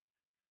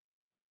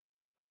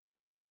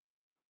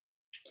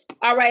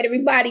All right,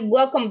 everybody,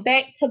 welcome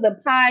back to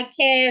the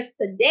podcast.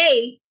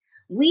 Today,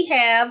 we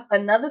have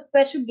another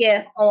special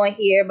guest on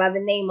here by the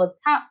name of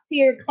Top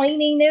Tier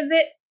Cleaning, is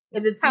it?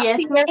 Is it Top Yes,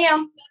 Tier?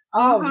 ma'am.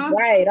 All Mm-hmm.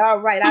 right, all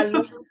right. I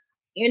love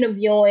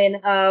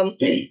interviewing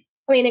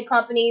cleaning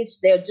companies.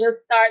 They're just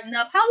starting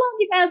up. How long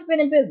you guys been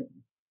in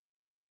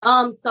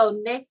business?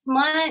 So next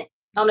month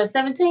on the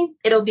 17th,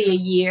 it'll be a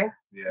year.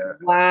 Yeah.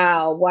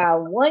 Wow,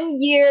 wow. 1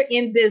 year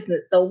in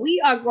business. So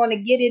we are going to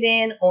get it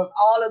in on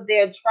all of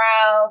their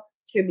trials,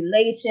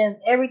 tribulations,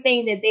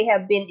 everything that they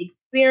have been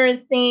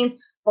experiencing.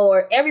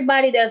 For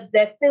everybody that's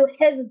still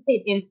hesitant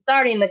in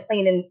starting the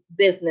cleaning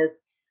business,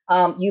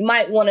 you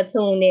might want to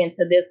tune in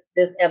to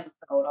this episode,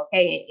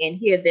 okay, and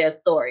hear their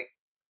story.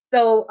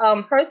 So,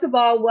 first of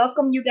all,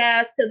 welcome you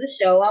guys to the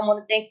show. I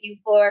want to thank you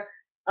for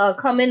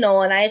coming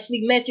on. I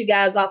actually met you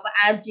guys off of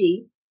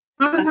IG.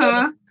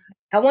 Mm-hmm.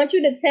 I want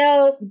you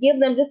to give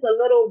them just a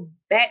little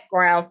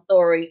background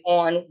story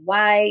on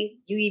why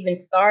you even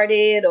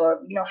started,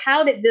 or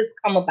how did this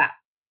come about?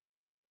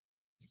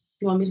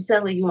 You want me to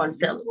tell it? You want to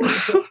tell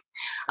it?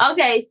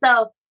 Okay,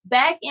 so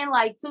back in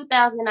like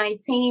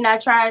 2019, I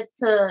tried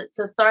to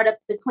start up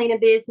the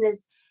cleaning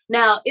business.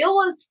 Now it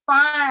was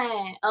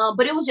fine,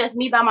 but it was just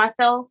me by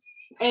myself.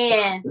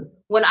 And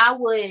when I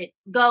would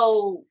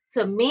go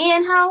to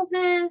men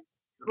houses,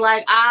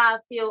 like I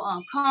feel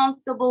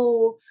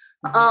uncomfortable.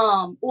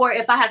 Or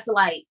if I have to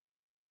like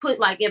put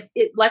like if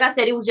it, like I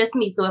said, it was just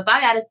me. So if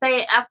I gotta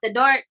stay after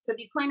dark to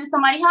be cleaning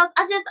somebody's house,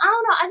 I don't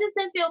know. I just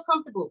didn't feel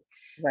comfortable.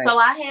 Right. So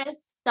I had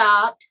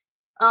stopped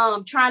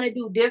trying to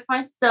do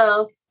different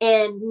stuff,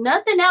 and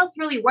nothing else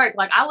really worked.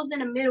 Like I was in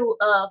the middle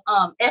of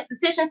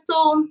esthetician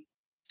school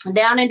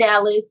down in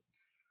Dallas,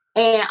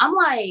 and I'm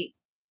like,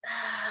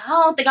 I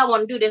don't think I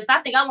want to do this.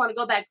 I think I want to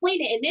go back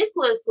cleaning. And this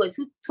was what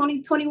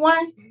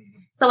 2021.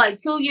 So like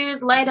 2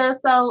 years later,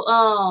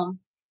 so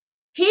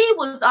he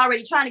was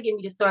already trying to get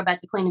me to start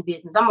back the cleaning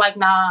business. I'm like,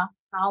 nah,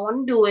 I don't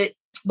want to do it.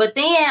 But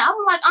then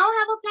I'm like, I don't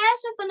have a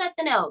passion for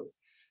nothing else.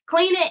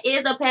 Cleaning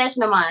is a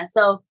passion of mine.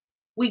 So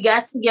we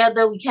got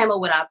together. We came up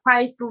with our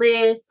price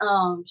list.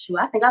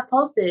 I think I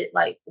posted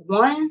like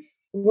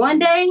one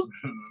day,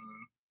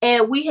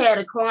 and we had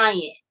a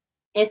client.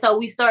 And so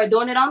we started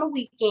doing it on the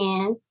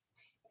weekends.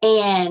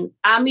 And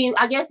I mean,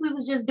 I guess we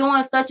was just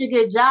doing such a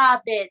good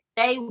job that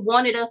they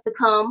wanted us to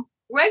come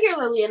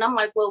regularly. And I'm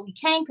like, well, we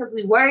can't because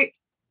we work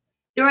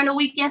during the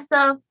weekend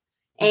stuff.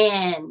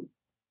 And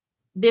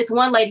this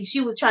one lady,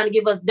 she was trying to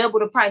give us double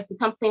the price to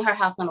come clean her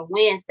house on a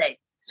Wednesday.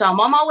 So I'm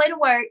on my way to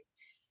work.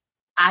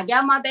 I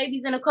got my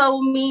babies in the car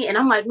with me, and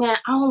I'm like, man,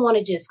 I don't want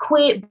to just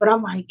quit. But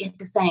I'm like, at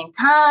the same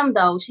time,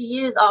 though,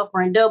 she is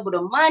offering double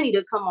the money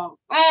to come on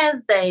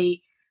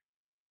Wednesday.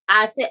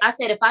 I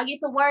said, if I get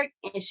to work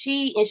and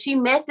she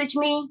messaged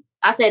me,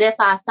 I said, that's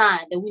our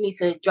sign that we need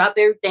to drop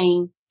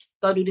everything,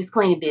 go do this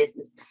cleaning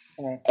business.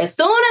 Right. As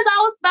soon as I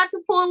was about to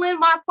pull in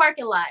my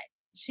parking lot,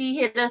 she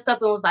hit us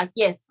up and was like,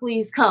 yes,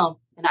 please come.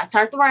 And I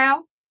turned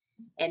around,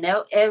 and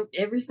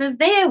ever since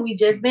then, we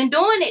just been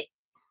doing it.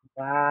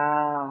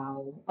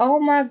 Wow. Oh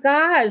my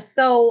gosh.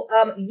 So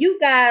you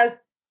guys,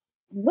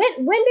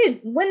 when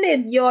did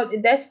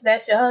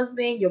that's your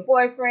husband, your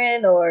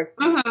boyfriend, or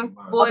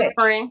boyfriend?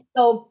 Okay.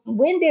 So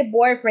when did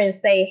boyfriend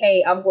say,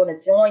 hey, I'm going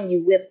to join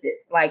you with this?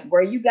 Like,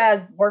 were you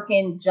guys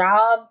working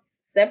jobs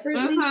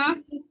separately?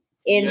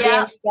 And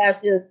then you guys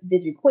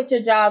did you quit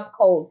your job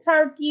cold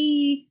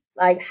turkey?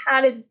 Like,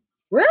 how did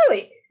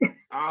really?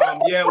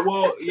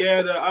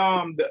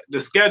 The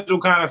schedule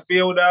kind of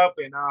filled up,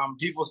 and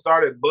people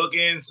started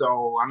booking.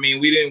 So I mean,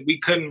 we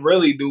couldn't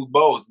really do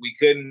both. We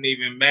couldn't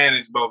even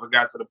manage both. It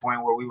got to the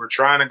point where we were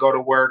trying to go to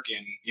work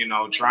and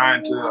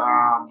trying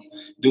to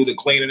do the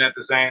cleaning at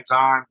the same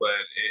time, but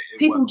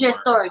people just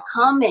started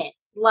coming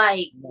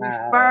like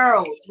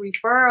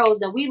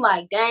referrals, and we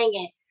like, dang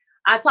it.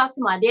 I talked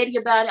to my daddy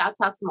about it. I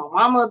talked to my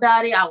mama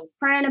about it. I was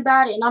praying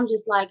about it, and I'm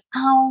just like, I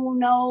don't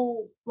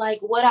know, like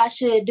what I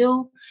should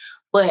do.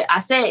 But I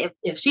said,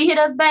 if she hit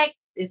us back,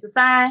 it's a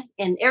sign.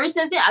 And ever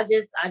since then, I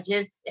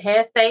just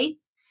had faith.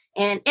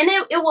 And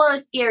it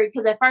was scary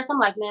because at first I'm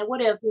like, man,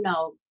 what if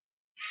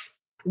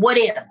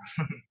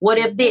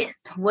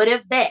this? What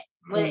if that?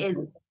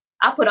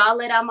 I put all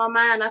that out of my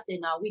mind. I said,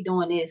 no, we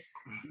doing this.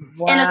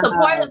 Wow. And a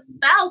supportive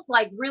spouse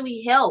like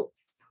really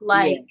helps.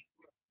 Like,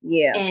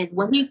 yeah. And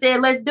when he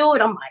said, let's do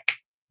it, I'm like,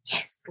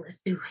 yes,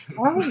 let's do it.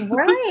 All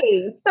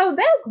right. So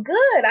that's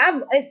good.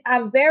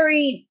 I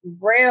very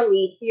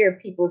rarely hear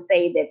people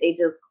say that they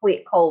just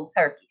quit cold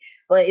turkey.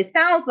 But it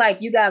sounds like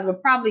you guys were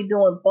probably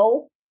doing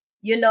both,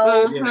 trying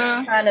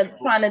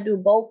to do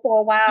both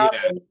for a while.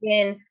 Yeah. And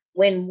then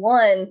when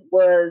one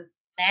was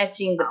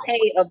matching the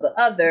pay of the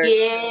other,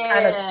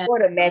 kind of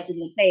sort of matching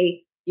the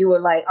pay, you were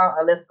like,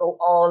 let's go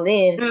all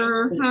in.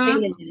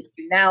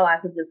 Now I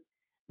could just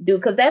do,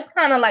 because that's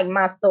kind of like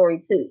my story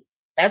too.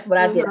 That's what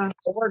I did. I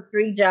worked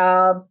 3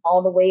 jobs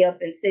all the way up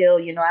until,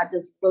 I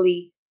just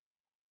really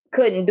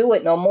couldn't do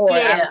it no more.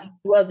 Yeah. I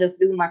was just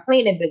doing my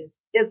cleaning business.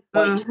 At this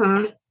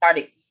point,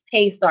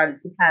 pay started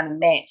to kind of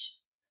match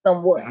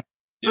somewhat.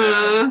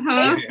 Yeah.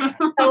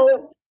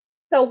 So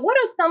So what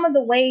are some of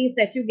the ways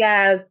that you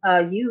guys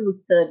use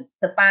to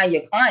find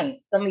your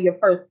clients, some of your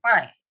first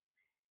clients?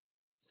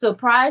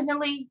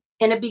 Surprisingly,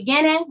 in the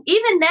beginning,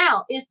 even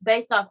now, it's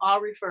based off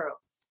all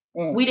referrals.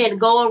 We didn't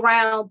go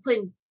around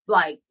putting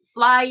like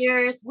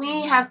flyers. We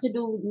didn't have to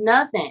do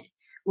nothing.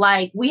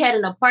 Like we had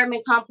an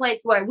apartment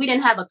complex where we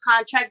didn't have a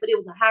contract, but it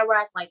was a high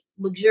rise, like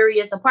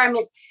luxurious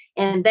apartments.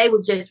 And they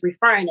was just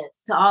referring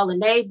us to all the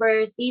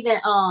neighbors. Even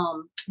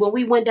when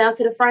we went down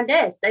to the front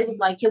desk, they was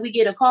like, can we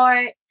get a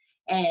card?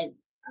 And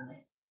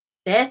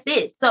that's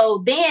it.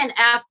 So then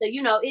after,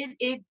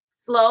 it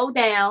slowed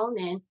down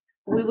and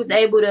we was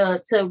able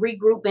to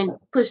regroup and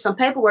push some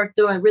paperwork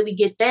through and really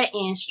get that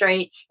in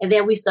straight. And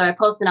then we started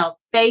posting on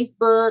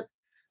Facebook.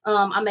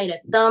 I made a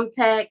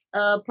Thumbtack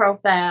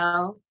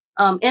profile,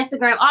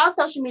 Instagram, all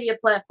social media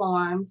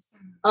platforms.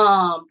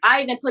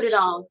 I even put it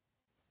on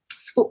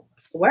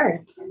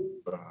Square.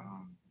 The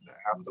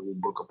app that we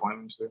book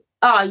appointments with.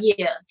 Oh,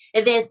 yeah.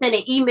 And then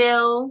sending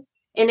emails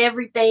and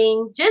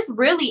everything. Just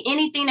really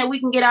anything that we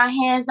can get our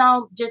hands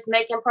on, just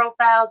making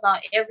profiles on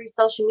every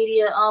social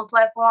media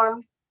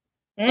platform.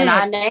 And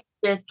our name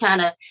just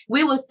kind of,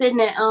 we were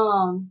sitting at,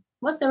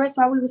 what's the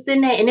restaurant we were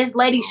sitting at? And this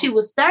lady, she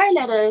was staring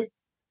at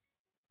us.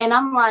 And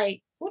I'm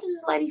like, what is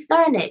this lady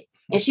staring at?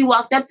 And she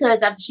walked up to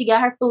us after she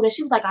got her food. And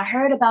she was like, I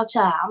heard about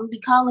y'all. I'm going to be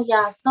calling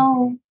y'all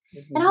soon.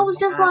 And I was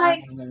just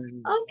like,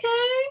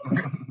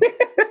 okay.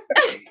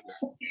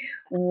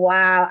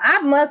 Wow.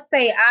 I must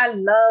say, I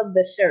love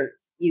the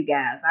shirts, you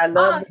guys. I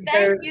love the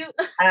shirts. You.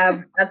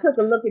 I took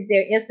a look at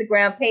their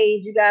Instagram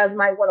page. You guys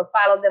might want to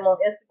follow them on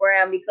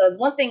Instagram because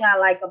one thing I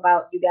like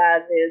about you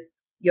guys is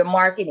your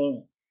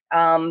marketing.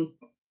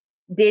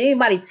 Did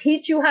anybody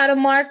teach you how to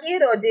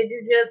market, or did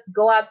you just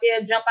go out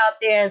there, jump out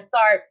there and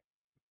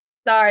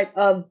start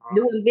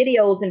doing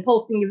videos and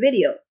posting your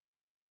videos?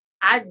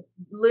 I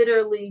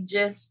literally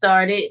just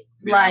started.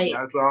 Like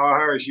that's all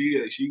her.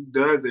 She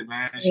does it,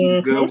 man.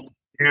 She's good with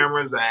the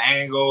cameras, the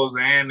angles,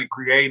 and the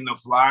creating the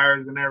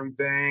flyers and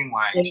everything.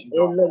 Like it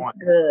looks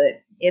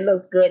good. It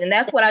looks good, and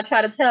that's what I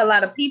try to tell a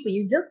lot of people.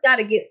 You just got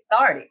to get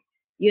started.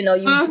 You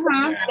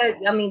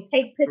gotta,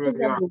 take pictures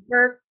of your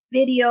work,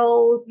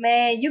 videos,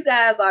 man. You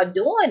guys are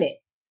doing it.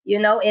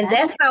 And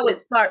that's how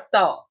it starts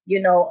off.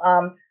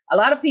 A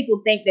lot of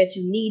people think that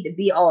you need to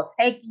be all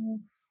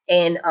techy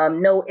and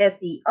know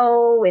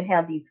SEO and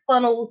have these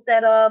funnels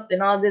set up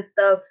and all this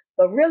stuff.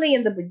 But really,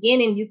 in the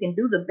beginning, you can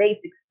do the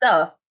basic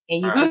stuff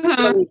and you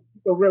can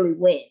really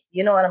win.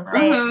 You know what I'm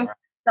saying?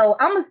 So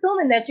I'm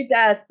assuming that you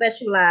guys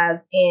specialize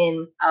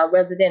in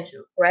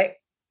residential, right?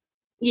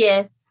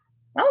 Yes.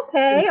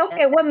 Okay.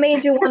 What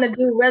made you want to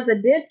do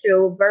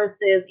residential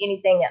versus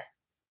anything else?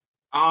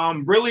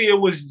 Really, it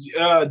was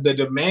the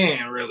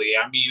demand. Really,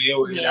 I mean,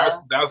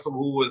 that's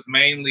who was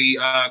mainly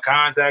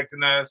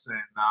contacting us,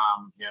 and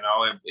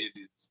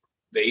it's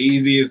the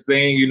easiest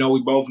thing.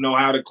 We both know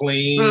how to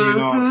clean. You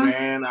know what I'm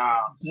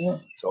saying?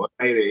 So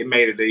it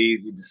made it an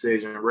easy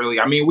decision. Really,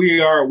 I mean, we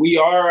are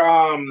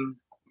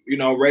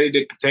ready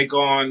to take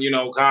on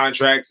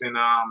contracts and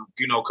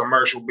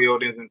commercial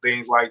buildings and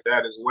things like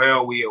that as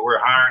well. We're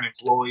hiring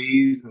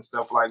employees and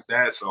stuff like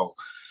that. So.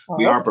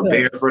 We are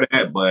prepared for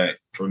that, but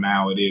for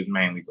now it is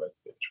mainly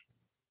residential.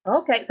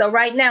 Okay, so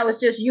right now it's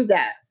just you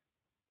guys.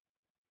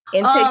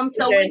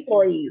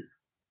 Employees.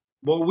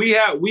 Well, we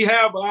have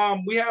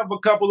a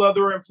couple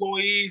other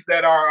employees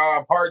that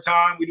are part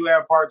time. We do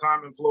have part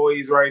time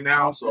employees right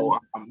now, so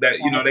that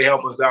they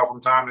help us out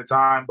from time to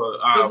time. But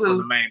for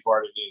the main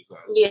part, it is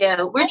us.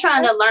 Yeah, we're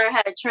trying to learn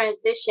how to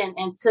transition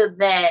into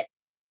that.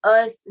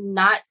 Us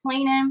not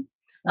cleaning.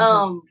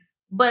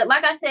 But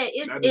like I said,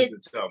 it's the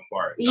tough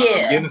part.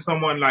 Yeah, getting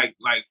someone like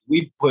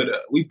we put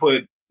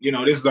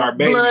this is our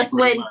baby. Blood,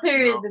 sweat, and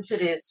tears into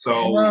this.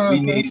 So we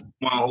need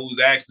someone who's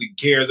actually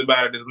cares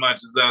about it as much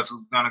as us,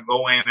 who's gonna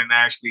go in and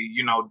actually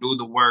do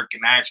the work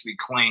and actually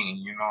clean.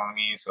 You know what I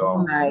mean?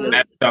 So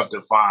that's tough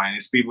to find.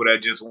 It's people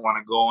that just want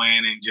to go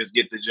in and just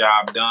get the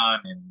job done,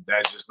 and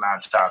that's just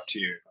not top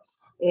tier.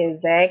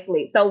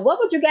 Exactly. So what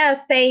would you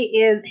guys say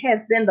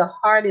has been the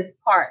hardest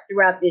part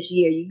throughout this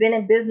year? You've been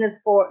in business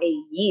for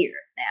a year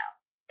now.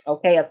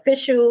 Okay,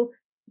 official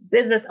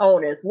business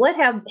owners. What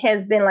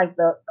has been like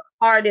the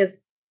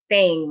hardest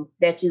thing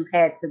that you've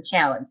had to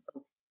challenge?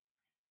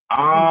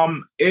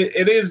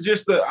 It is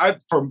just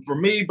for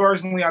me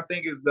personally, I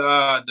think is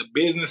the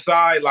business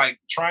side, like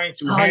trying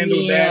to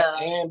handle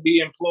that and be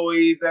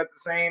employees at the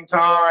same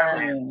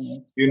time.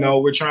 And,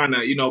 we're trying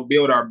to,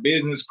 build our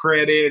business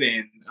credit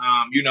and,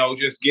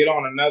 just get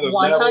on another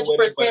level.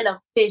 100%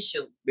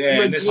 official. Yeah,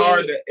 legit.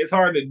 And it's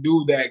hard to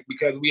do that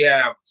because we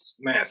have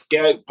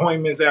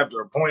appointments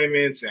after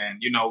appointments, and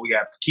we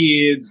got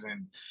kids,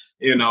 and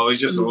it's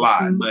just a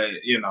lot. But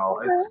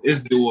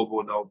it's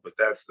doable though. But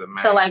that's the main.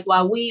 So like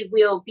while we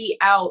will be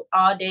out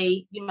all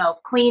day,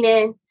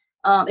 cleaning,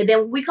 and then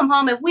when we come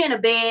home, if we're in a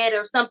bed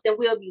or something,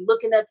 we'll be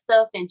looking up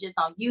stuff and just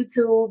on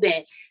YouTube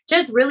and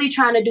just really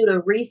trying to do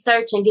the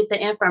research and get the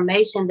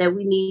information that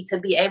we need to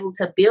be able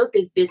to build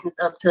this business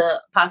up to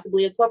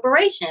possibly a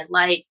corporation.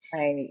 Like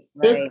right.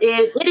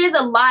 it is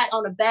a lot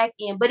on the back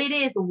end, but it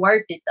is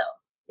worth it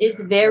though. It's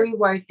very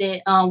worth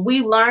it.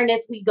 We learn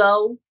as we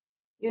go.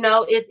 You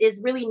know, it's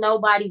really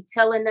nobody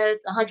telling us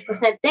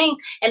 100% thing.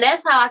 And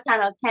that's how I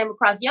kind of came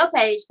across your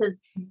page, because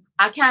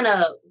I kind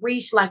of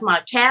reached like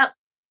my cap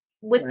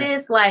with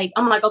this. Like,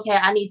 I'm like, okay,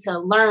 I need to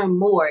learn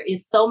more.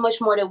 It's so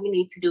much more that we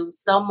need to do.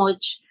 So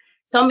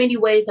many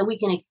ways that we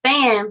can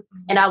expand.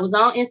 And I was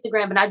on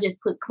Instagram and I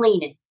just put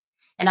cleaning.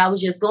 And I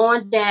was just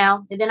going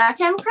down, and then I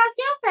came across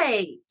your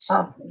page.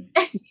 Awesome.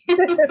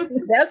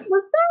 That's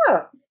what's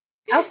up.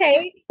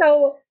 Okay,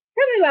 so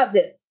tell me about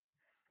this.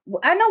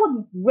 I know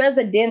with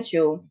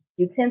residential,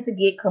 you tend to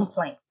get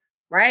complaints,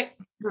 right?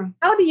 Mm-hmm.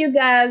 How do you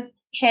guys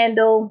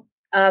handle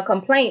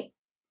complaints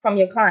from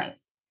your clients?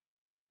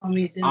 I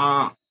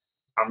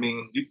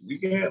mean, you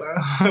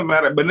can't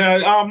matter, but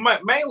no,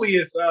 mainly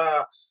it's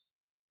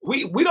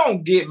we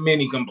don't get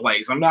many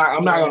complaints. I'm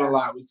not gonna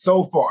lie.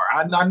 So far,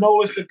 I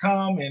know it's to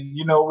come, and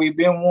you know we've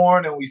been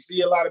warned, and we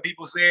see a lot of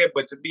people say it.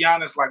 But to be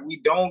honest, like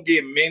we don't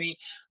get many.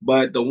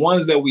 But the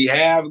ones that we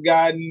have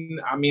gotten,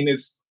 I mean,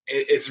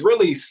 it's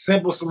really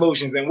simple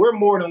solutions, and we're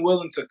more than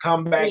willing to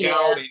come back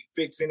out and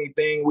fix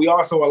anything. We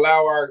also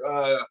allow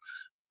our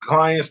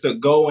clients to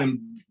go and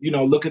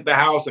look at the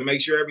house and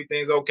make sure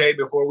everything's okay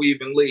before we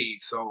even leave.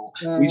 So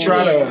we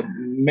try to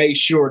make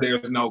sure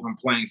there's no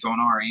complaints on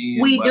our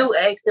end. We do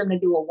ask them to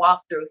do a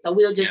walkthrough. So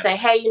we'll just say,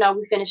 hey,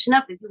 we're finishing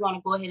up. If you want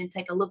to go ahead and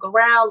take a look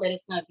around, let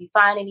us know if you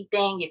find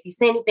anything. If you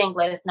see anything,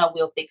 let us know.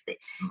 We'll fix it.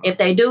 If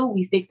they do,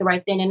 we fix it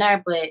right then and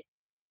there. But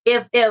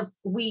if they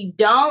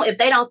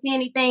don't see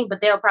anything,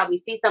 but they'll probably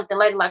see something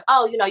later, like,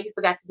 oh, you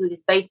forgot to do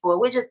this baseboard.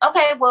 We're just,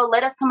 okay, well,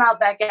 let us come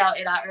back out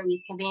at our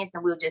earliest convenience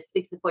and we'll just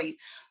fix it for you.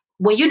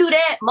 When you do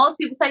that, most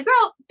people say,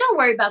 girl, don't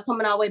worry about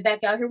coming all the way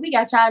back out here. We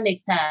got y'all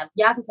next time.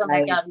 Y'all can come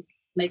back out and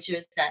make sure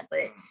it's done.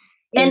 But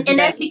and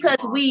that's because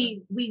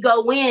we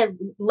go in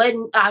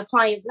letting our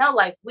clients know,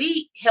 like,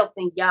 we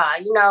helping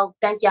y'all.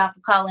 Thank y'all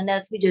for calling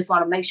us. We just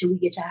want to make sure we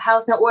get your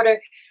house in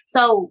order.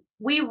 So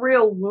we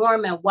real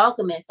warm and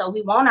welcoming. So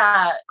we want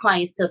our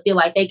clients to feel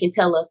like they can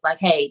tell us, like,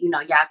 hey, y'all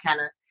kind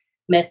of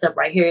messed up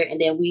right here.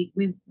 And then we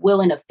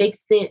willing to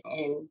fix it.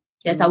 And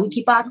that's how we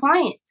keep our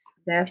clients.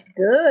 That's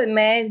good,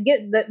 man.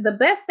 The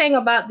best thing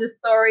about this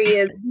story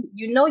is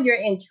you're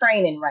in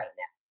training right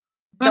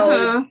now.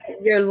 So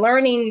you're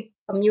learning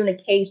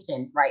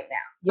communication right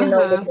now.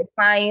 With your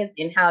clients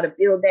and how to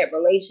build that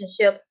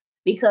relationship.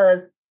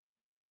 Because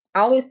I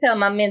always tell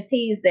my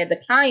mentees that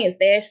the clients,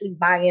 they actually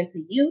buy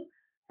into you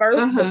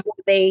first before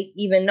they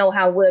even know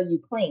how well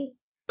you clean.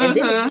 And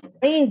then if you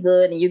clean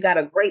good and you got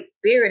a great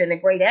spirit and a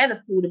great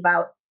attitude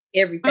about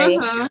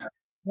everything,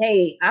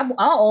 hey, I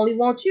only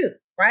want you,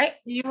 right?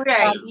 You're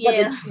right.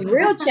 But the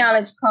real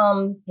challenge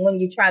comes when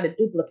you try to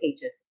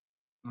duplicate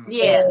yourself.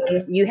 Yeah.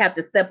 And you have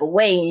to step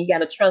away and you got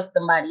to trust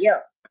somebody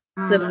else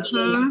to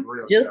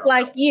be just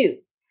like you.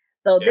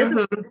 So this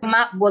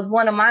was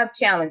one of my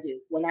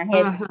challenges when I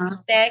had a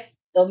stack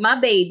of my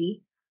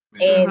baby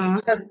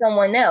and trust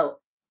someone else.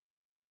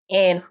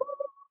 And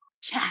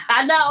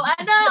I know.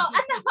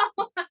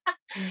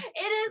 It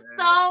is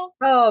so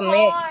hard.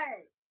 Man.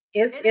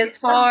 It's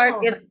hard.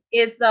 So hard.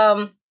 It's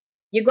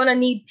you're gonna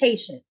need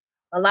patience.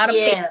 A lot of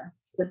patience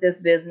with this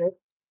business.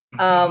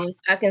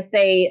 I can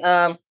say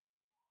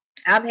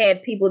I've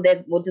had people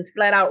that will just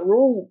flat out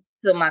rude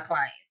to my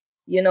clients.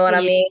 You know what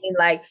I mean?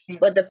 Like,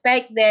 but the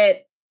fact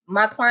that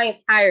my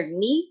clients hired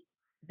me,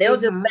 they'll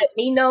just let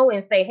me know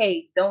and say,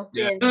 hey, don't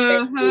send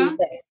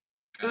that.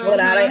 But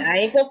I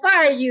ain't gonna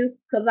fire you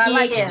because I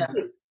like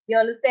you. You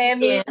understand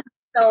me? Yeah.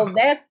 So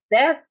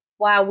that's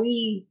why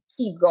we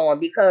keep going,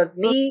 because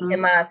me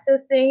and my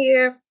assistant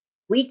here,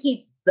 we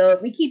keep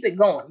it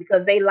going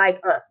because they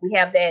like us. We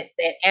have that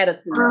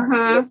attitude,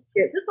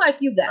 just like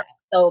you guys.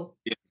 So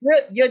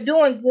you're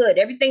doing good.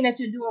 Everything that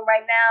you're doing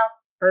right now,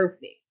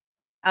 perfect.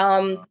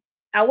 I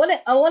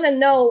want to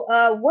know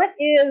what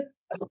is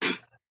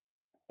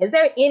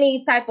there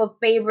any type of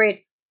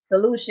favorite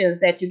solutions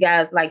that you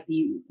guys like to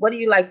use? What do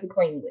you like to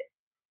clean with?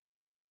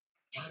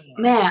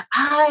 Man,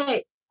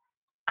 I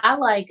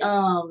like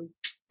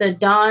the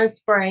Dawn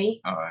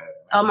spray.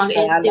 Oh my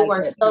god, it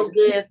works so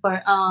good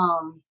for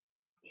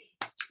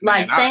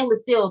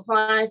stainless steel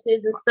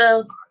appliances and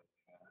stuff.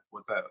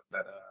 With that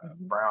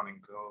brown and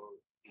gold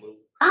blue.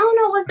 I don't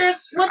know what that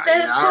is called.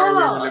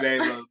 I don't remember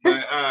the name,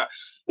 but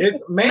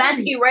it's mainly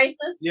magic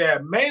erasers. Yeah,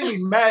 mainly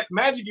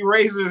magic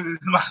erasers is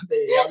my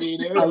thing. I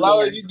mean, as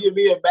long as you give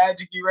me a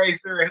magic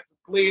eraser and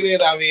complete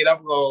it, I mean,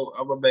 I'm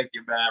gonna make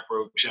your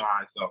bathroom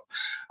shine. So,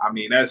 I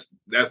mean, that's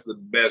the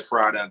best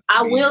product.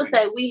 I will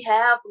say we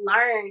have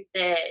learned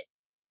that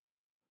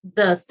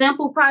the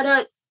simple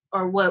products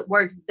are what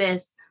works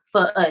best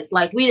for us.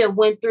 Like, we done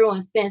went through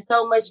and spent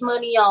so much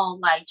money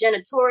on like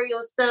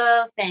janitorial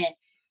stuff and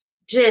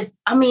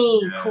just,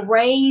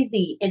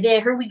 crazy. And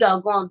then here we go,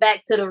 going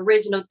back to the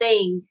original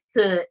things.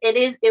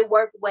 It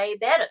worked way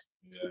better.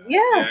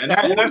 And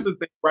that's the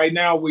thing. Right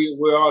now,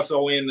 we're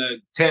also in the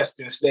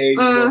testing stage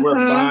where we're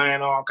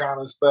buying all kind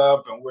of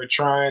stuff and we're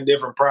trying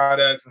different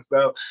products and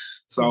stuff.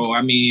 So,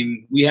 I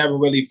mean, we haven't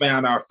really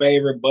found our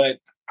favorite, but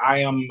I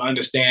am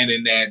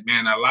understanding that,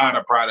 man, a lot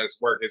of products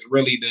work. It's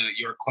really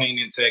your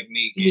cleaning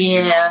technique.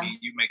 And,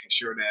 you making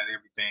sure that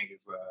everything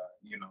is,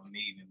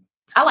 neat.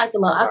 I like the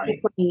little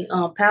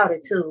OxiClean powder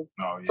too.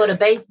 Oh, yeah. For the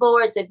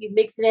baseboards, if you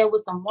mix it in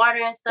with some water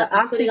and stuff. The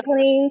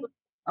OxiClean.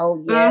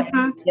 Oh, yes.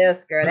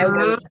 Yes, girl. That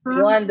works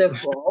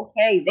wonderful.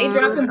 Okay. They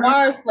dropping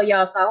bars for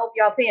y'all, so I hope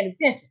y'all paying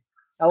attention.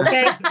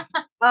 Okay.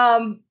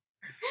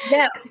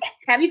 Now,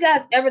 have you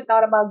guys ever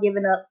thought about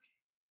giving up?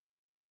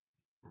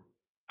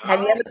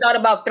 Have you ever thought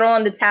about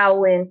throwing the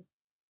towel in?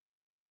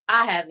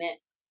 I haven't.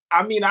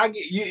 I mean,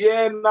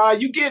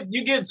 you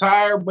get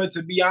tired, but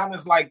to be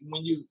honest, like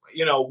when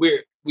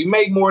we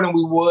make more than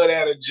we would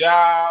at a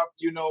job,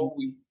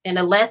 in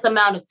a less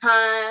amount of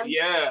time.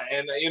 Yeah,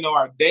 and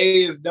our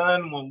day is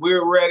done when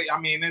we're ready. I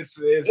mean, it's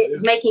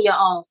making your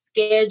own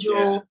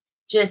schedule,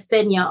 just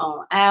setting your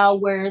own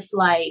hours.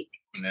 Like,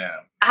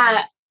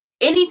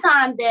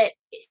 anytime that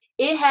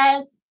it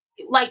has,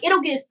 like,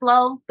 it'll get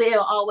slow, but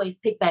it'll always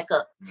pick back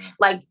up.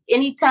 Like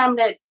anytime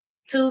that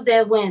Tuesday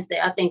or Wednesday,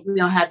 I think we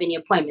don't have any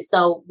appointments.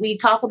 So we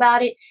talk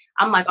about it.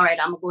 I'm like, all right,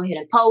 I'm gonna go ahead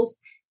and post.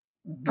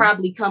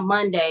 Probably come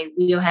Monday,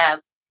 we'll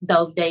have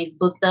those days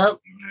booked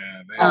up.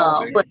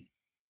 But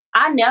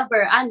I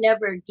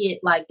never get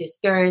like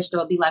discouraged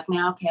or be like,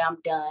 man, okay, I'm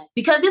done.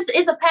 Because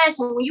it's a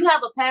passion. When you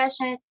have a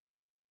passion,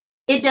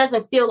 it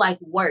doesn't feel like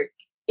work.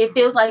 It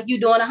feels like you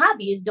doing a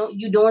hobby.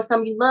 You doing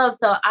something you love.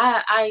 So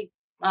I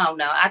don't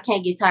know. I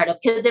can't get tired of,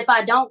 because if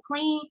I don't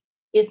clean,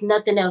 it's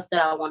nothing else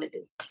that I want to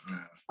do.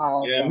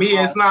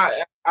 It's not.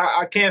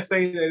 I can't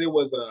say that it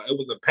was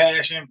a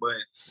passion, but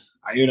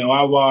I've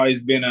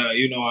always been a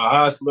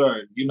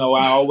hustler.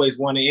 I always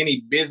wanted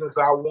any business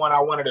I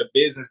wanted a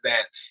business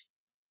that,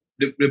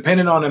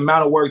 depending on the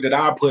amount of work that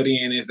I put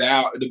in, is the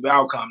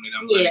outcome that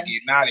I'm going to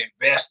get. Not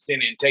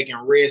investing and taking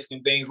risks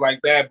and things like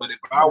that. But if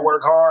I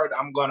work hard,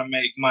 I'm going to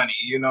make money.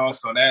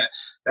 So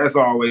that's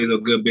always a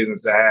good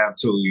business to have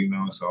too.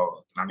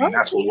 So I mean,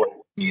 that's what work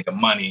me, the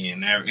money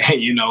and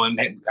everything.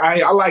 And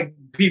I like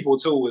people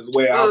too as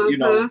well.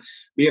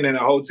 Being in the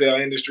hotel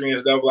industry and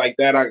stuff like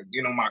that,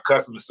 my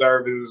customer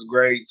service is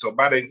great. So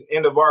by the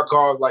end of our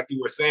calls, like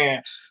you were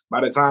saying, by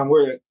the time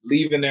we're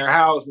leaving their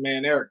house,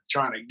 man, they're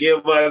trying to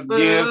give us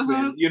gifts,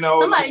 and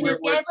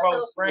we're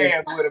close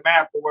friends with them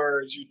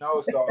afterwards.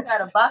 So we got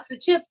a box of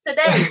chips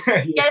today.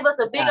 Gave us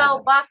a big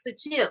old box of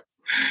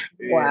chips.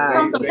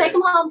 Wow! So take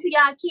them home to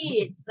y'all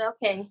kids.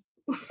 Okay.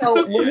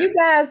 So when you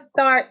guys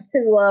start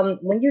to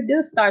when you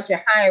do start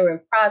your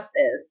hiring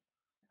process,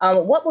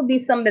 what would be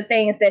some of the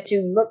things that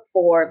you look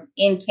for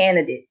in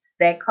candidates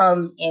that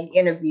come and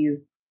interview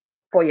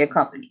for your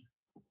company?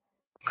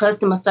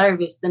 Customer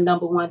service, the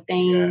number one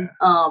thing.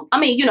 I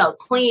mean,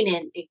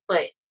 cleaning,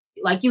 but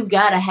like you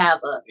gotta have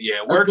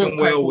working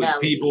well with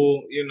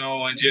people,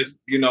 and just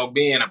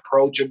being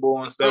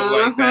approachable and stuff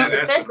like that.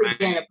 Especially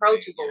being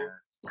approachable,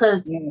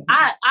 because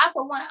I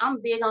for one,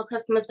 I'm big on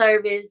customer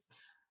service.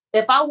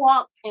 If I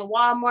walk in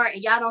Walmart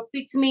and y'all don't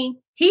speak to me,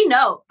 he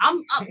know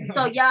I'm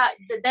so y'all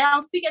they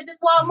don't speak at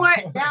this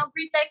Walmart, they don't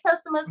greet their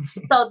customers.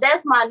 So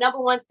that's my number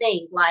one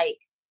thing. Like,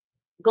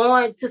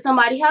 going to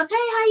somebody's house, hey,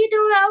 how you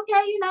doing?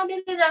 Okay,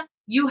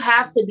 you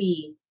have to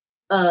be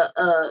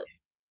a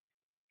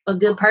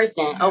good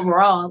person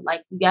overall.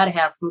 Like, you got to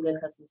have some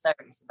good customer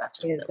service about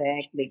yourself.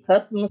 Exactly,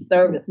 customer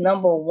service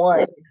number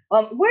one.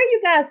 Where are you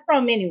guys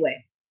from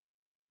anyway?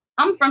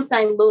 I'm from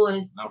St.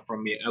 Louis. I'm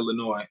from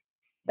Illinois.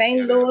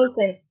 St. Louis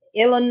and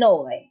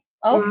Illinois.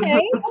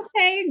 Okay,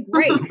 okay,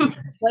 great.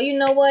 Well, you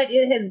know what?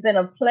 It has been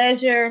a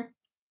pleasure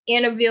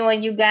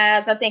interviewing you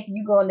guys. I think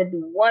you're going to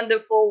do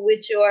wonderful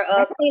with your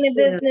cleaning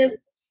business.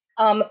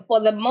 For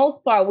the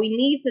most part, we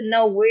need to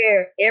know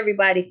where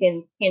everybody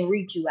can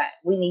reach you at.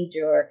 We need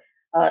your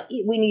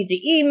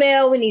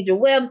email, we need your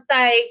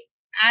website,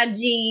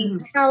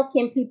 IG. How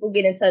can people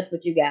get in touch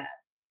with you guys?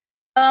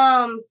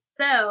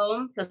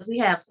 So because we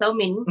have so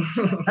many,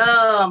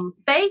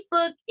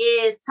 Facebook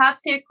is Top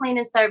Tier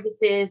Cleaning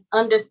Services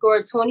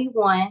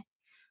 _21.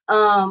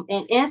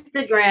 And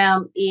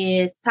Instagram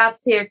is Top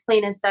Tier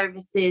Cleaning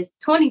Services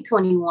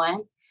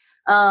 2021.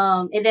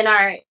 And then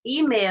our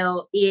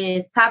email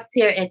is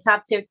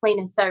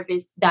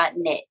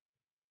toptier@toptiercleaningservice.net.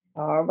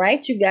 All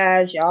right, you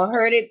guys, y'all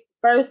heard it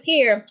first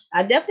here.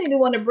 I definitely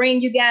want to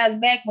bring you guys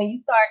back when you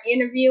start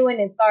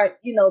interviewing and start,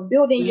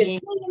 building your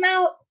team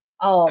out.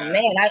 Oh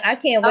man, I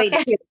can't wait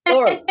to hear the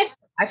story.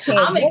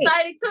 I'm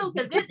excited too,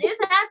 because this is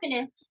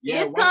happening.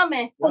 It's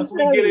coming. Once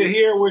we get it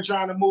here, we're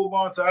trying to move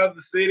on to other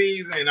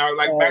cities and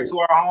back to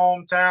our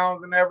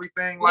hometowns and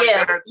everything like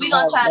that. Yeah, we're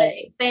going to try to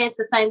expand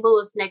to St.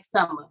 Louis next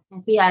summer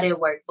and see how that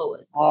works for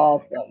us.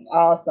 Awesome.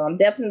 I'm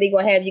definitely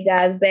going to have you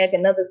guys back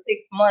another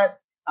 6 months.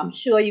 I'm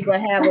sure you're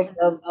going to have a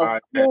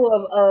slew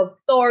of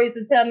stories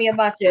to tell me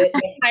about your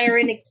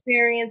hiring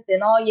experience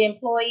and all your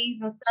employees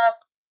and stuff.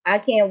 I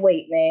can't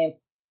wait, man.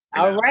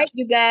 All right,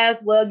 you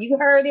guys. Well, you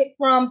heard it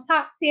from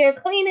Top Tier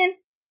Cleaning.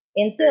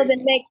 Until the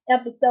next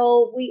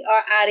episode, we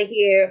are out of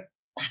here.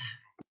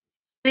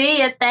 See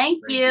ya.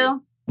 Thank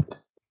you.